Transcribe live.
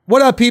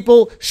What up,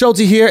 people? Schulte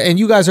here, and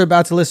you guys are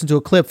about to listen to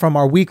a clip from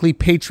our weekly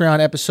Patreon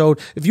episode.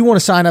 If you want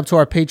to sign up to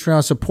our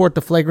Patreon, support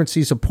the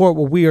flagrancy, support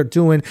what we are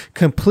doing,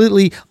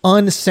 completely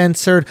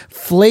uncensored,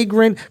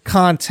 flagrant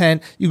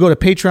content, you go to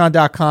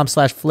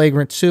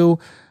patreon.com/flagrant2.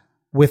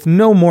 With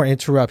no more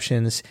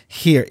interruptions,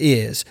 here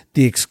is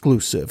the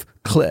exclusive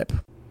clip.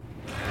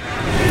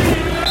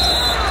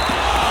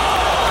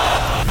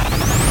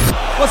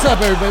 What's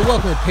up, everybody?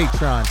 Welcome to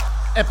Patreon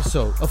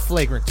episode of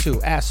Flagrant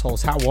 2.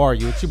 Assholes, how are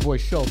you? It's your boy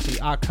Schulte,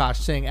 Akash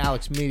Singh,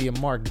 Alex Media,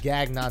 Mark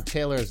Gagnon.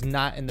 Taylor is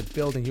not in the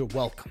building. You're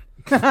welcome.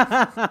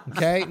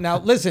 Okay, now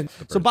listen.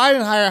 So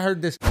Biden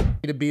hired this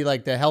to be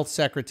like the health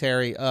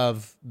secretary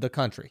of the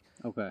country.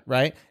 Okay.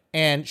 Right?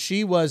 And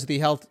she was the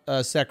health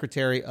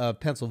secretary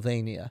of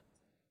Pennsylvania.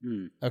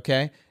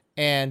 Okay?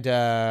 And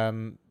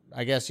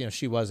I guess,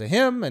 she was a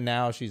him, and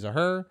now she's a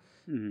her.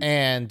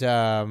 And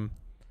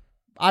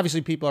obviously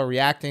people are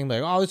reacting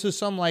like, oh, this is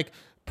some like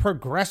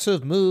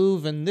progressive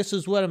move, and this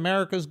is what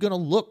America's gonna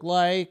look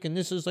like, and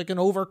this is like an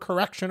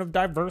overcorrection of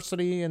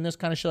diversity and this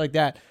kind of shit like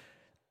that.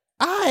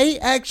 I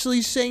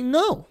actually say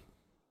no.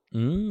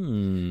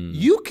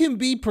 You can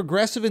be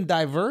progressive and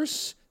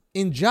diverse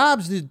in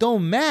jobs that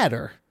don't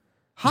matter.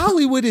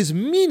 Hollywood is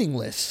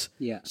meaningless.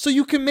 Yeah. So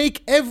you can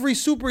make every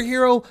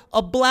superhero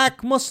a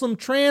black Muslim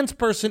trans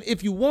person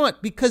if you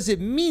want, because it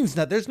means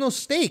that there's no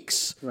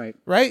stakes. Right.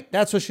 Right?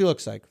 That's what she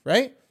looks like,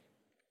 right?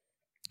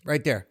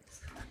 Right there.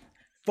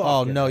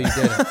 Oh, no, you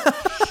didn't.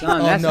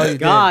 Son, that's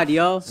God,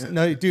 yo.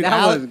 No, dude,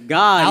 that was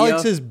God,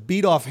 Alex's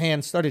beat-off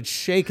hand started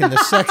shaking the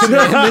second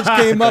the image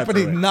came up and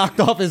he knocked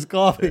off his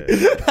coffee.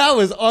 That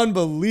was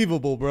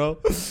unbelievable, bro.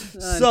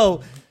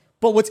 So,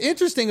 but what's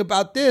interesting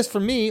about this for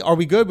me, are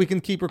we good? We can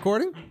keep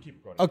recording?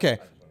 Keep recording. Okay.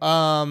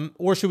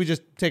 Or should we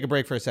just take a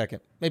break for a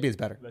second? Maybe it's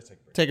better. Let's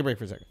take a break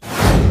for a second.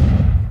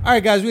 All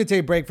right, guys, we're going to take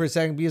a break for a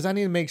second because I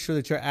need to make sure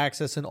that you're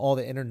accessing all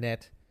the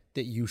internet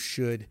that you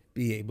should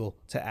be able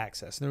to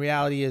access. And the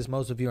reality is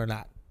most of you are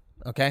not,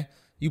 okay?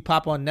 You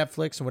pop on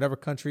Netflix in whatever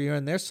country you're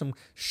in, there's some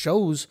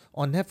shows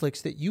on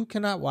Netflix that you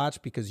cannot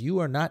watch because you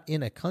are not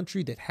in a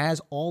country that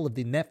has all of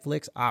the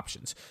Netflix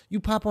options. You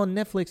pop on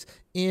Netflix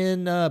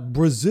in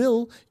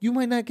Brazil, you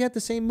might not get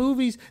the same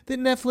movies that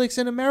Netflix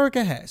in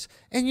America has.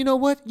 And you know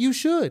what? You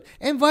should.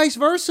 And vice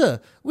versa.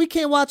 We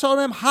can't watch all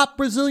them hot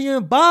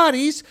Brazilian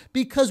bodies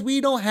because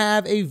we don't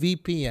have a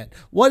VPN.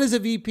 What is a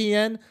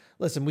VPN?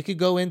 Listen, we could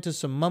go into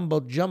some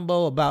mumbo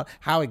jumbo about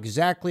how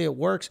exactly it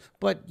works,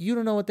 but you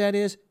don't know what that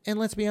is. And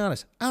let's be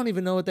honest, I don't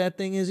even know what that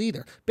thing is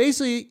either.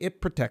 Basically, it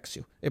protects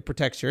you. It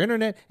protects your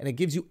internet, and it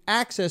gives you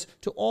access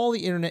to all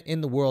the internet in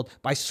the world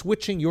by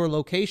switching your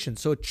location.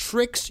 So it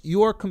tricks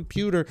your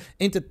computer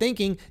into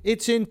thinking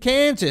it's in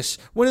Kansas,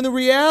 when in the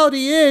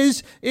reality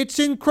is it's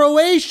in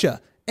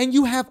Croatia. And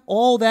you have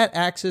all that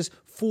access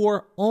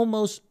for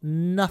almost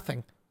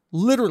nothing.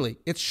 Literally,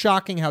 it's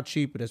shocking how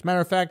cheap it is. Matter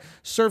of fact,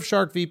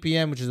 Surfshark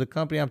VPN, which is the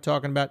company I'm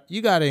talking about,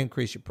 you got to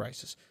increase your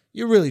prices.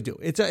 You really do.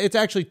 It's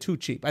actually too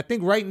cheap. I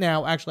think right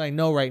now, actually I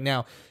know right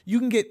now, you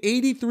can get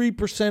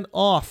 83%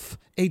 off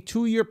a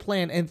 2-year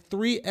plan and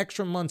 3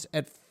 extra months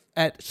at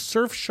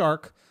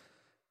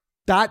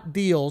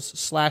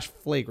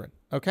surfshark.deals/flagrant.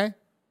 Okay?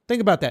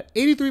 Think about that.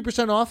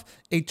 83% off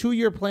a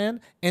 2-year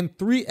plan and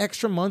 3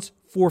 extra months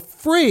for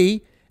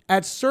free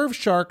at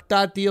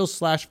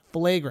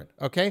surfshark.deals/flagrant,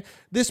 okay?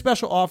 This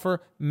special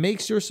offer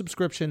makes your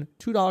subscription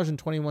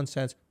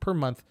 $2.21 per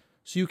month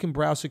so you can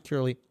browse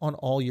securely on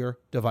all your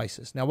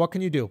devices. Now, what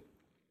can you do?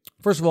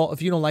 First of all,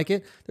 if you don't like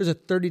it, there's a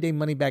 30-day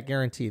money-back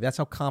guarantee. That's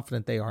how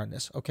confident they are in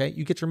this, okay?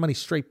 You get your money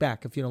straight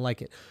back if you don't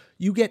like it.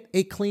 You get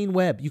a clean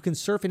web. You can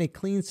surf in a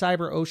clean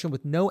cyber ocean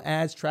with no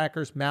ads,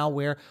 trackers,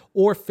 malware,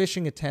 or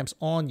phishing attempts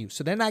on you.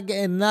 So they're not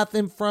getting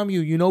nothing from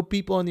you. You know,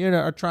 people on the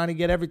internet are trying to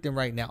get everything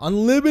right now.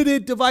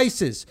 Unlimited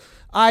devices,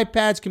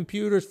 iPads,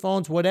 computers,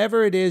 phones,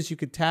 whatever it is, you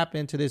could tap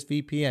into this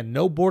VPN.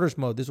 No borders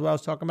mode. This is what I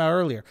was talking about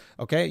earlier,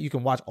 okay? You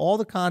can watch all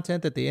the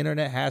content that the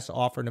internet has to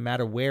offer no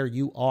matter where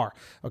you are,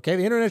 okay?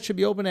 The internet should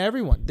be open to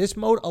everyone. This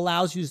mode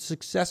allows you to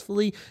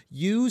successfully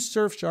use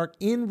Surfshark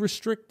in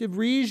restrictive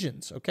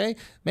regions, okay?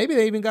 Maybe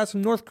they even got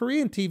some North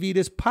Korean TV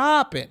that's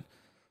popping.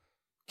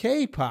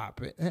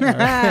 K-popping.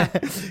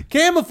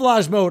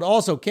 Camouflage mode.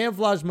 Also,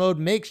 camouflage mode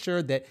makes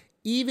sure that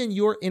even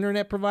your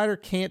internet provider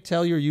can't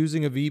tell you're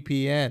using a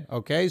VPN,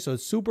 okay? So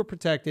it's super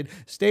protected,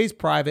 stays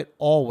private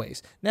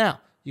always.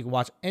 Now, you can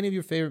watch any of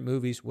your favorite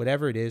movies,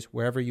 whatever it is,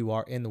 wherever you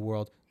are in the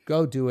world.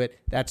 Go do it.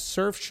 That's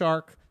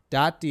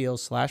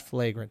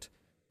surfshark.deals/flagrant.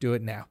 Do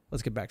it now.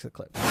 Let's get back to the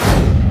clip.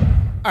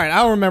 All right,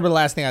 I don't remember the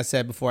last thing I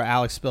said before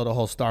Alex spilled a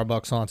whole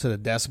Starbucks onto the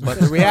desk, but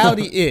the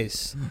reality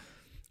is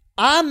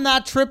I'm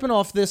not tripping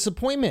off this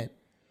appointment.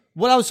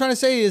 What I was trying to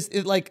say is,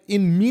 like,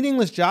 in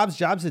meaningless jobs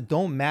that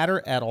don't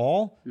matter at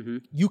all,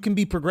 you can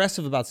be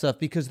progressive about stuff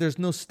because there's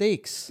no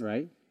stakes.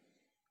 Right.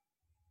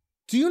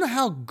 Do you know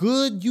how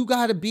good you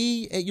got to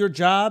be at your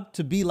job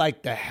to be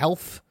like the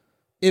health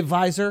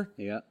advisor?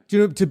 Yeah. Do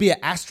you know, to be an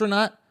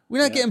astronaut?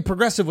 We're not getting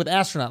progressive with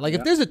astronaut. Like,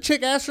 if there's a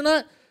chick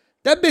astronaut,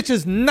 that bitch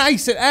is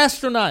nice at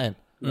astronauting.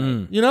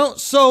 You know?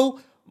 So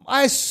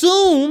I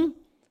assume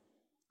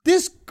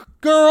this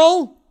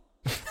girl,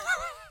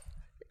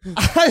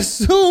 I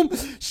assume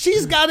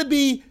she's got to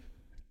be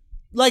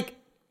like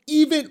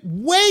even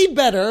way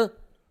better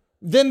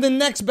than the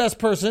next best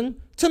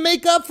person to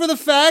make up for the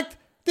fact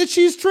that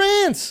she's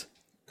trans.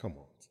 Come on.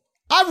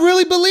 I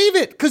really believe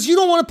it because you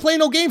don't want to play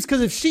no games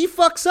because if she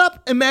fucks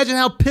up, imagine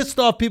how pissed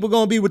off people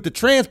going to be with the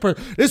trans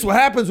person. This is what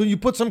happens when you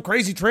put some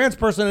crazy trans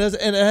person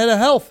in a head of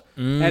health.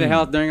 Head of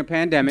health during a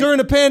pandemic. During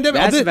a pandemic.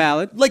 That's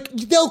valid. Like,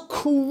 they'll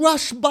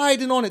crush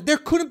Biden on it. There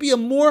couldn't be a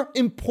more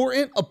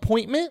important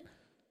appointment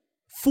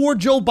for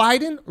Joe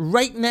Biden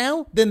right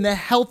now than the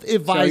health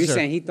advisor. So you're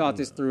saying he thought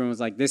this through and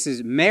was like, this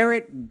is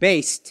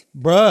merit-based.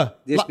 Bruh.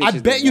 This I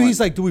bitch bet is you the he's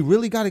one. like, do we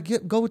really got to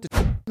go with the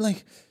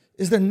like,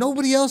 is there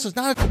nobody else that's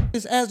not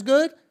as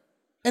good?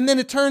 And then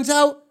it turns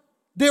out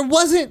there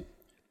wasn't.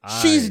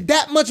 She's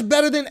that much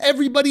better than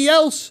everybody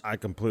else. I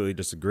completely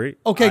disagree.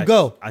 Okay,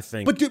 go. I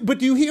think. But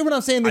do you hear what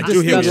I'm saying? I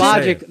do hear what The you're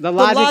logic, saying. the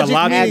logic, The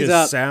logic adds is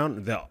up.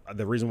 sound.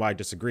 The reason why I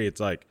disagree,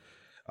 it's like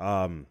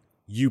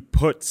you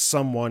put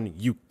someone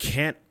you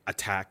can't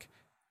attack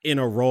in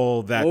a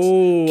role that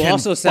can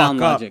also sound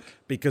fuck up, logic.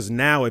 because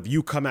now if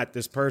you come at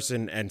this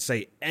person and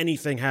say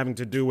anything having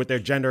to do with their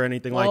gender or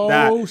anything like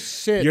that,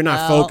 shit, you're not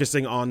Al.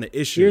 focusing on the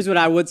issue. Here's what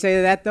I would say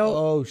to that, though.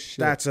 Oh, shit.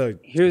 That's a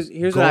Here's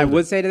what I golden.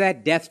 would say to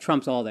that. Death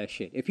trumps all that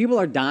shit. If people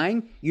are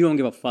dying, you don't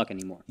give a fuck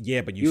anymore.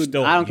 Yeah, but you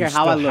still I don't care you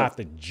how I still look. have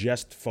to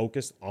just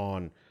focus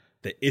on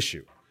the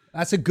issue.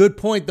 That's a good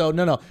point, though.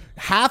 No.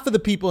 Half of the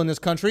people in this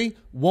country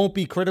won't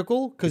be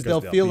critical because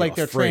they'll feel be like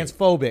they're afraid.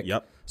 transphobic.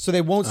 Yep. So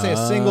they won't say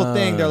a single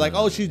thing. They're like,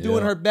 oh, she's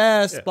doing her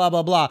best, blah,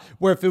 blah, blah.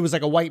 Where if it was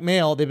like a white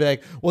male, they'd be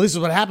like, well, this is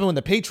what happened when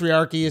the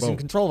patriarchy is in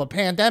control of a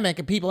pandemic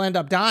and people end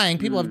up dying.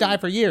 People have died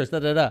for years,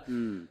 da-da-da.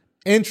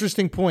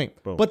 Interesting point.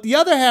 But the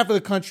other half of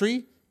the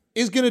country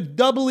is going to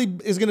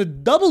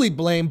doubly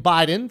blame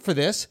Biden for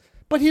this,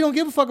 but he don't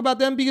give a fuck about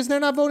them because they're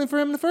not voting for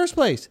him in the first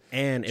place.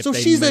 And if so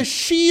they she's a men-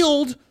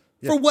 shield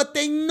for what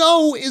they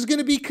know is going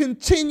to be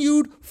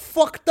continued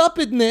fucked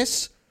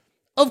upness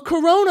of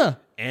Corona.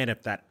 And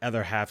if that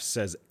other half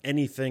says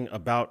anything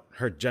about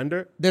her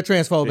gender, They're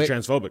transphobic. they're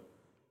transphobic.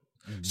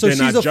 So They're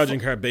she's not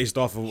judging her based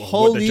off of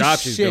what the job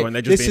she's doing.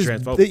 They're just being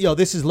transphobic.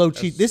 This is low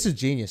cheat. This is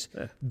genius.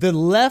 The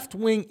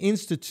left-wing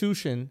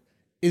institution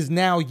is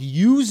now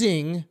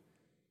using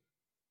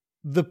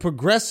the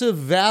progressive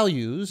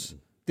values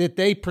that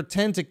they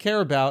pretend to care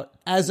about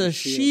as a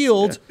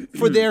shield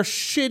for their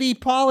shitty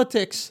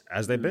politics.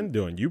 As they've been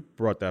doing. You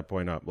brought that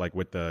point up, like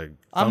with the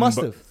I must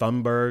have.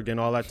 Thunberg and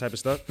all that type of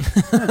stuff.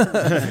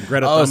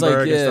 Greta Oh, it's Thunberg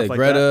like, and stuff like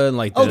Greta that. and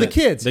like Oh, the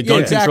kids. the Yeah,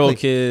 gun exactly. control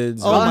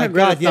kids. Oh Well, my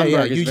Greta God, yeah.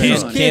 Thunberg You is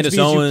use better. kids Candace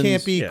because you Owens.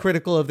 can't be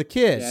critical of the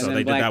kids. Yeah, So and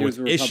they then did black that dudes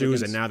with were issues,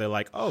 Republicans. and now they're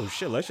like, oh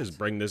shit, let's just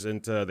bring this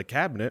into the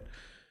cabinet.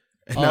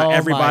 And now Oh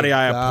everybody my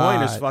I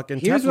appoint is God. fucking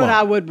Here's Teflon. what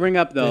I would bring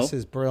up, though. This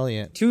is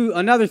brilliant. To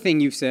another thing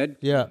you've said.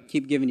 Yeah.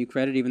 Keep giving you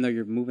credit, even though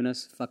you're moving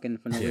us fucking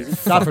for no reason.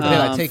 God forbid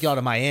I take y'all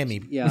to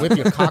Miami. yeah. Whip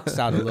your cocks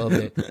out a little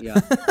bit. Yeah.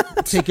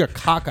 Take your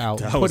cock out.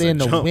 That Put was it a in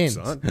the jump, wind.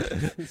 son.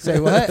 Say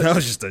what? That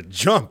was just a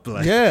jump.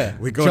 Like, Yeah,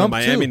 we're going to jump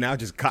Miami too. now.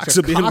 Just cocks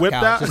Your are being cock whipped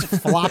out. Just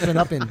flopping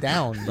up and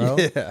down, bro.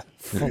 Yeah.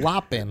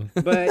 Flopping.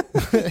 But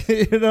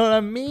You know what I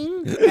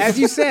mean? as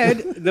you said,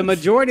 the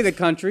majority of the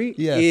country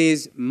Yeah.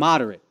 is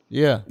moderate.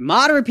 Yeah.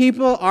 Moderate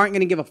people aren't going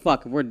to give a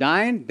fuck. If we're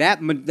dying,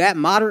 that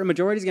moderate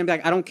majority is going to be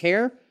like, I don't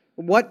care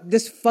what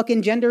this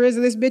fucking gender is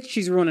of this bitch.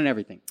 She's ruining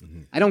everything.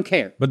 I don't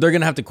care. But they're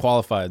gonna have to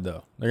qualify it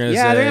though. They're gonna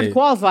Yeah, say, they're going to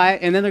qualify it,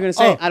 and then they're going to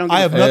say, I don't give I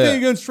a have fuck. nothing Yeah.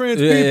 against trans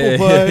Yeah,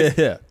 people, yeah, but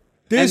yeah.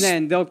 this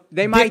And then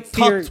they might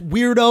dick-tucked fear.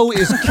 weirdo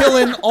is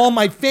killing all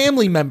my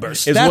family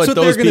members. Is That's what what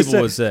those they're going to people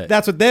say. would say.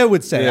 That's what they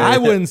would say. Yeah, I yeah.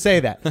 wouldn't say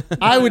that.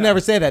 I would never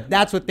say that.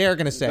 That's what they're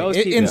going to say. Those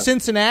In people.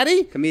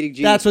 Cincinnati, Comedic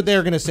genius. that's what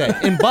they're going to say.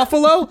 In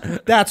Buffalo,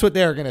 that's what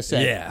they're going to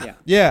say. Yeah.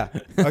 Yeah.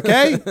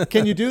 Okay?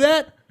 Can you do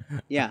that?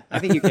 Yeah, I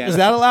think you can. Is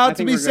that I allowed to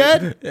think be we're good.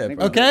 said? I think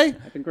we're Okay?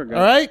 good. I think we're good.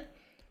 All right?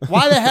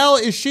 Why the hell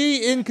is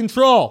she in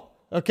control?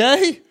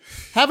 Okay?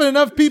 Having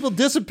enough people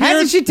disappear.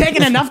 Hasn't she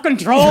taken enough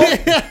control?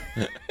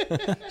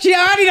 She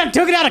already done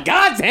took it out of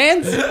God's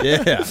hands.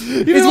 Yeah.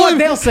 Is what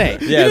they'll say.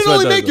 You Yeah, that's didn't what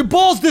only it make does. your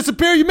balls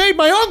disappear, you made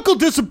my uncle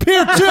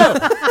disappear too.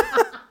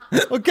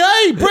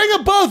 Okay? Bring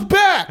them both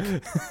back.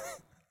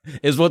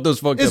 Is what those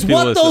fucked Is up people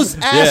what would those say.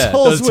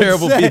 assholes those would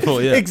terrible say.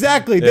 people. Yeah.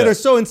 Exactly. Yeah. That are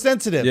so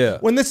insensitive. Yeah.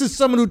 When this is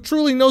someone who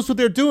truly knows what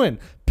they're doing.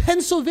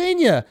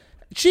 Pennsylvania.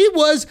 She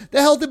was the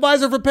health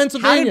advisor for How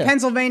Pennsylvania. did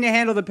Pennsylvania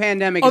handle the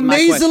pandemic? is my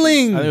question.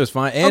 Amazing. I think it was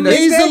fine. And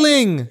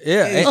Amazing.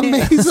 yeah.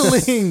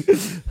 Amazing.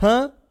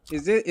 Huh?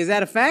 Is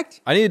that a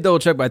fact? I need to double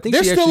check, but I think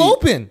They're she still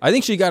actually, open. I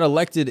think she got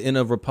elected in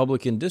a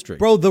Republican district.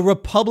 Bro, the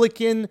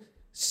Republican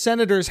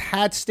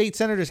state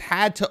senators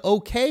had to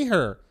okay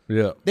her.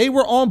 Yeah. They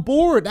were on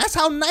board. That's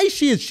how nice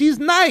she is. She's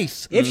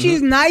nice. If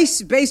she's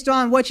nice based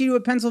on what she did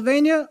with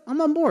Pennsylvania, I'm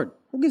on board.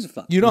 Who gives a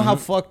fuck? You know how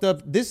fucked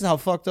up, this is how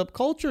fucked up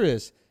culture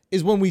is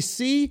when we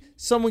see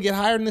someone get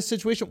hired in this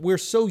situation, we're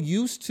so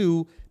used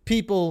to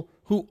people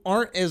who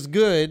aren't as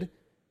good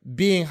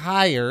being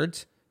hired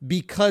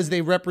because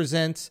they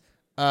represent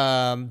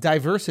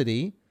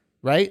diversity,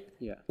 right?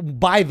 Yeah.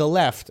 By the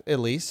left, at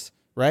least,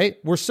 right?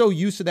 We're so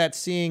used to that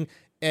seeing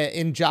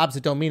in jobs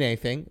that don't mean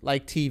anything,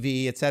 like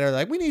TV, et cetera.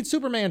 Like, we need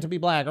Superman to be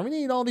black, or we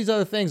need all these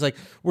other things. Like,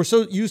 we're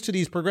so used to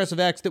these progressive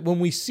acts that when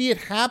we see it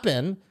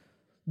happen,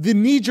 the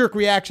knee-jerk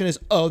reaction is,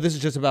 oh, this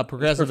is just about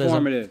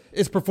progressivism.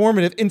 It's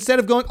performative. Instead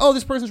of going, oh,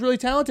 this person's really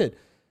talented.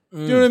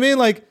 Do you know what I mean?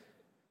 Like,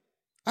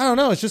 I don't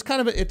know. It's just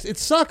kind of, it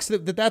sucks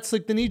that's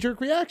like the knee-jerk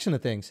reaction to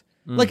things.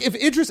 Like, if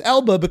Idris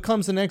Elba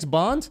becomes the next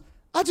Bond,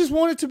 I just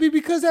want it to be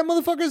because that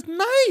motherfucker is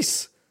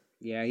nice.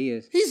 Yeah, he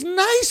is. He's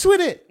nice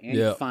with it. And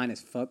he's fine as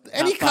fuck.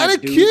 And he kind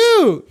of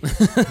cute.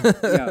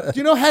 Yeah.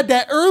 You know, had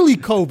that early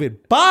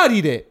COVID,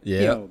 bodied it.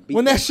 Yeah. Yo, beat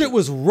When that shit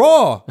was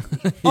raw,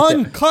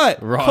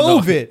 uncut, Raw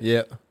COVID.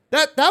 Yeah.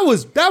 That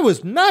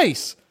was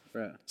nice.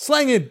 Bruh.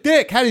 Slanging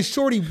dick, had his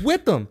shorty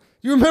with him.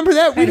 You remember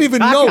that? We Had didn't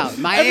even his know. cock out,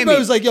 Miami. Everybody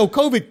was like, yo,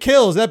 COVID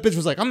kills. That bitch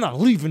was like, I'm not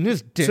leaving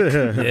this dick.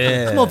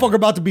 This motherfucker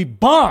about to be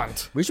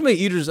Bond. We should make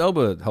Idris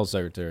Elba health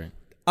secretary.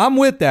 I'm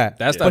with that.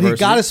 That's but he diversity.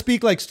 got to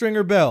speak like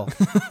Stringer Bell. He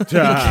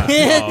that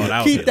can't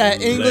would keep be that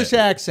lit. English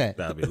accent.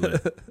 That'd be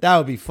lit. That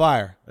would be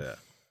fire. Yeah.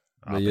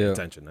 I'll pay Yeah.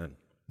 attention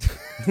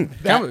then.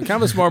 Kind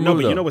of a smart No, move,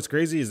 but though. you know what's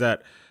crazy is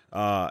that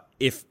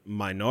if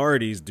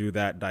minorities do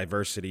that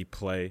diversity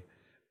play,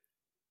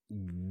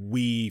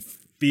 we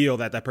feel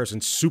that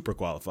person's super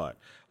qualified.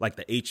 Like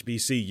the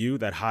HBCU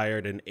that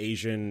hired an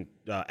Asian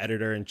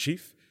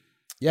editor-in-chief.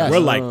 Yes. We're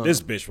like,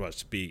 this bitch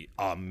must be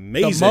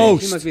amazing. The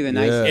most. He must be the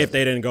nicest. If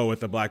they didn't go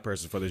with the black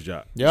person for this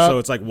job. Yep. So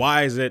it's like,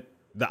 why is it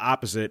the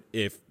opposite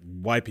if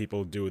white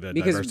people do the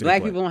Because diversity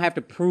black play? people don't have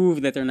to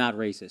prove that they're not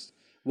racist.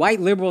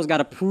 White liberals got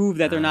to prove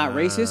that they're not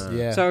racist.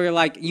 Yeah. So you're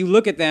like, you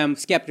look at them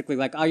skeptically,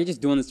 like, oh, you're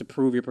just doing this to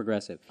prove you're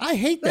progressive. I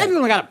hate Black that.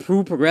 people don't got to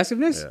prove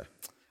progressiveness. Yeah.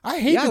 I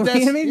hate Yeah, that. you That's,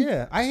 know what I mean?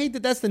 Yeah, I hate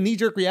that. That's the knee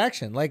jerk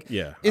reaction. Like,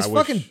 Yeah, it's I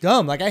wish- fucking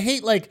dumb. Like, I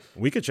hate like.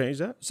 We could change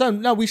that. So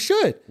no, we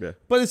should. Yeah.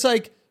 But it's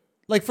like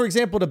for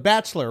example, The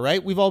Bachelor,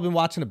 right? We've all been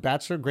watching The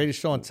Bachelor, greatest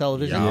show on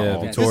television. Yeah,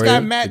 This Victoria, guy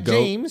the Matt goat.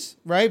 James,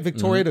 right?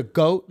 Victoria the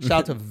goat. Shout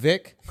out to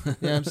Vic. You know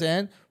what I'm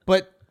saying?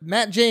 But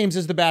Matt James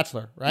is The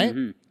Bachelor, right?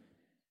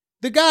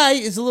 The guy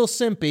is a little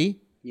simpy,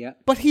 Yeah.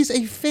 but he's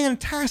a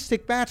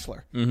fantastic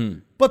bachelor.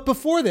 But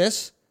before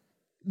this,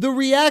 the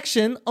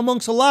reaction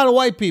amongst a lot of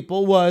white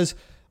people was,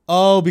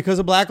 oh, because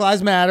of Black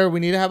Lives Matter, we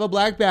need to have a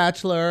black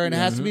bachelor, and it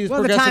has to be this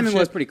Well, the progressive timing shit.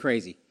 was pretty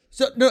crazy.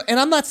 So no, and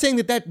I'm not saying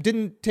that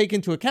didn't take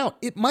into account.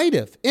 It might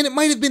have, and it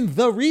might have been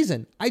the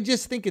reason. I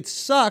just think it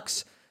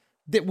sucks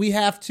that we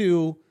have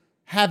to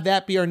have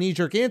that be our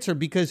knee-jerk answer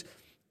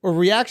or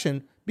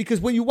reaction.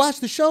 Because when you watch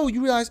the show,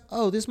 you realize,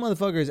 oh, this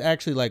motherfucker is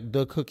actually like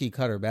the cookie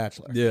cutter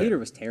bachelor. Yeah. Peter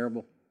was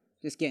terrible.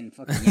 Just getting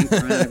fucking yanked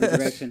around every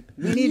direction.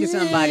 We needed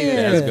somebody Yeah,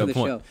 to That's a do good the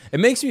point. show. It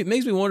makes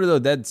me wonder though.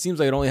 That seems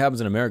like it only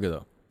happens in America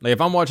though. Like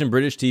if I'm watching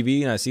British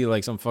TV and I see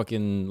like some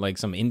fucking like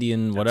some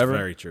Indian whatever,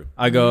 very true.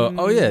 I go,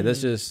 oh yeah,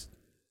 that's just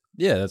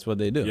that's what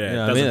they do. Yeah, You know it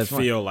what I doesn't mean? That's fine.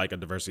 feel like a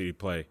diversity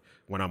play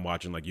when I'm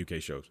watching like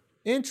UK shows.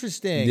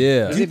 Interesting.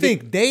 Yeah. Do you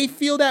think they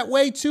feel that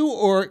way too,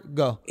 or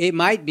go? It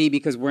might be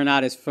because we're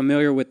not as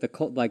familiar with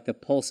the the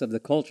pulse of the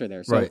culture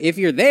there. So Right. if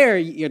you're there,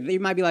 you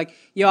might be like,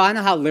 yo, I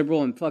know how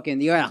liberal and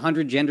fucking, you got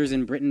 100 genders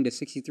in Britain to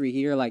 63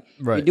 here. Like,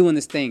 you're Right. doing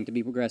this thing to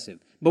be progressive.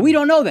 But we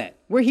don't know that.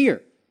 We're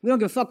here. We don't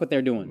give a fuck what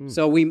they're doing.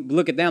 So we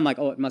look at them like,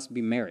 oh, it must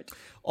be merit.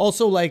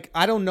 Also, like,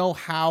 I don't know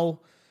how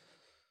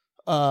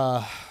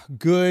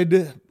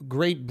good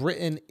Great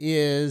Britain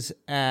is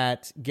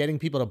at getting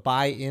people to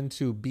buy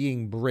into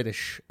being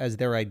British as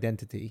their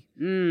identity.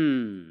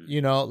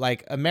 You know,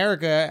 like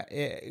America,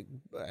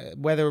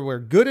 whether we're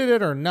good at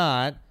it or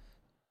not,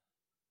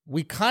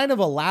 we kind of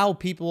allow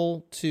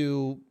people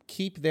to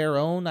keep their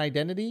own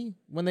identity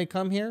when they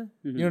come here.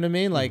 You know what I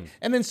mean? Like,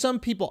 and then some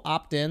people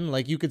opt in.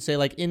 Like, you could say,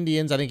 like,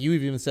 Indians. I think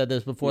you've even said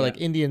this before. Yeah. Like,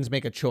 Indians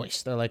make a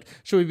choice. They're like,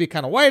 should we be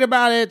kind of white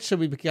about it? Should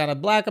we be kind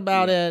of black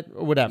about it?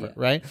 Or whatever,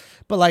 right?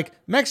 But like,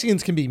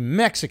 Mexicans can be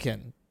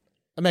Mexican,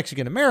 a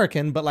Mexican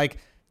American, but like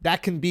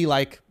that can be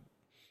like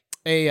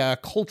a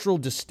cultural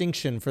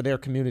distinction for their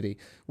community.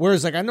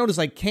 Whereas, like, I noticed,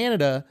 like,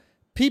 Canada,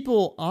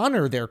 people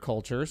honor their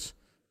cultures,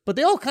 but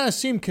they all kind of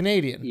seem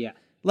Canadian. Yeah.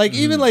 Like,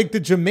 even like the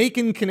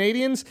Jamaican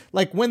Canadians,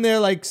 like when they're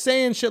like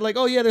saying shit like,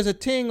 oh yeah, there's a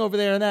ting over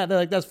there and that, they're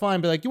like, that's fine.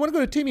 But like, you want to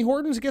go to Timmy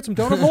Hortons and get some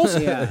donut holes?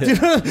 Yeah. Do you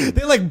know?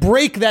 They like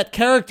break that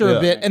character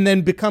a bit and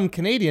then become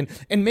Canadian.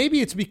 And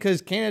maybe it's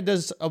because Canada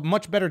does a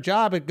much better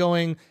job at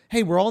going,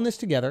 hey, we're all in this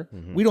together.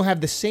 We don't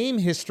have the same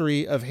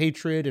history of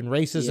hatred and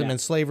racism and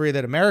slavery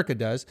that America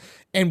does.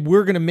 And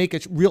we're going to make a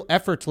real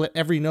effort to let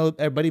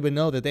everybody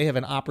know that they have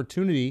an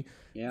opportunity,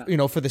 you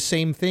know, for the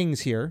same things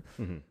here.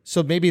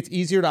 So maybe it's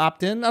easier to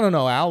opt in. I don't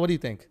know, Al. What do you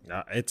think?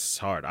 It's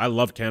hard. I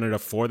love Canada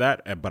for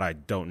that, but I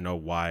don't know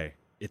why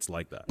it's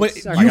like that. But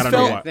Sorry, you I gotta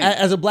know felt, why.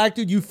 as a black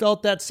dude, you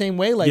felt that same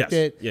way? Like Yes.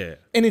 that? Yeah.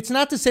 And it's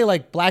not to say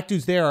like black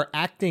dudes there are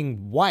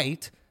acting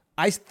white.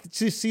 I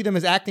just see them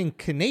as acting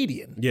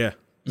Canadian. Yeah.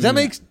 Does that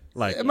make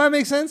Like- it might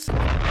make sense? All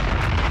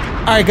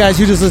right, guys,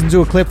 you just listened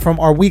to a clip from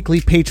our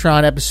weekly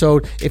Patreon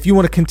episode. If you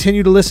want to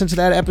continue to listen to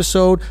that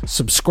episode,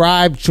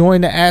 subscribe, join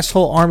the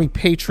Asshole Army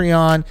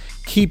Patreon.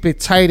 Keep it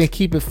tight and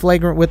keep it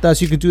flagrant with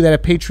us. You can do that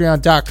at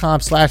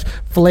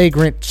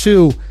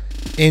patreon.com/flagrant2.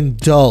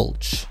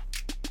 Indulge.